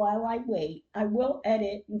know while I wait, I will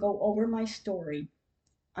edit and go over my story.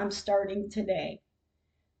 I'm starting today.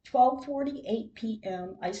 12:48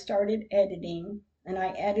 p.m. I started editing, and I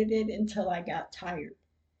edited until I got tired.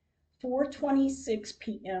 4:26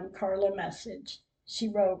 p.m. Carla messaged. She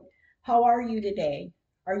wrote, "How are you today?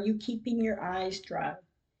 Are you keeping your eyes dry?"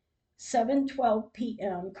 7:12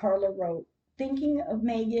 p.m. Carla wrote, "Thinking of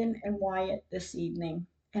Megan and Wyatt this evening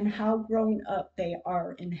and how grown up they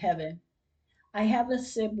are in heaven. I have a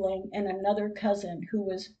sibling and another cousin who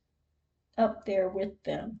was up there with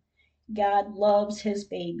them. God loves his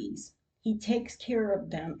babies. He takes care of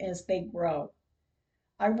them as they grow."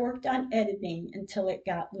 I worked on editing until it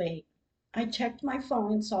got late. I checked my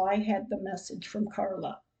phone and saw I had the message from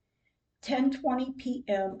Carla. 10:20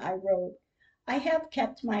 p.m. I wrote, "I have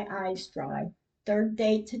kept my eyes dry. Third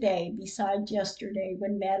day today, besides yesterday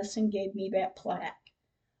when Madison gave me that plaque.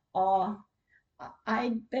 Aw,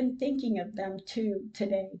 I'd been thinking of them too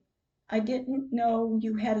today. I didn't know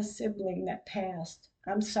you had a sibling that passed.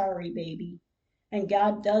 I'm sorry, baby. And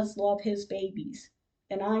God does love his babies.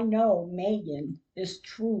 And I know Megan is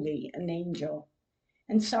truly an angel.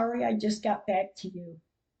 And sorry I just got back to you."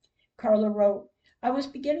 Carla wrote, "I was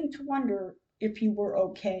beginning to wonder if you were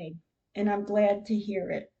okay, and I'm glad to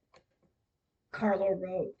hear it." Carla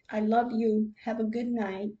wrote, "I love you. Have a good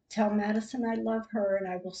night. Tell Madison I love her and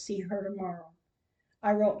I will see her tomorrow."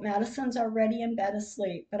 I wrote, "Madison's already in bed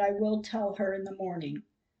asleep, but I will tell her in the morning."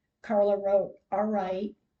 Carla wrote, "All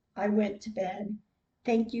right." I went to bed.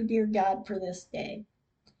 Thank you, dear God, for this day.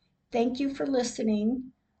 Thank you for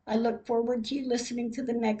listening. I look forward to you listening to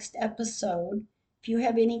the next episode. If you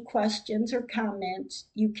have any questions or comments,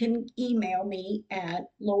 you can email me at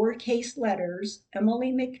lowercase letters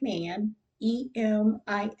Emily McMahon, EMILY,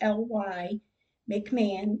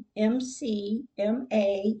 McMahon, MCMAHAN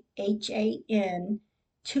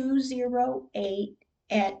 208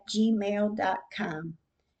 at gmail.com.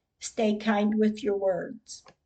 Stay kind with your words.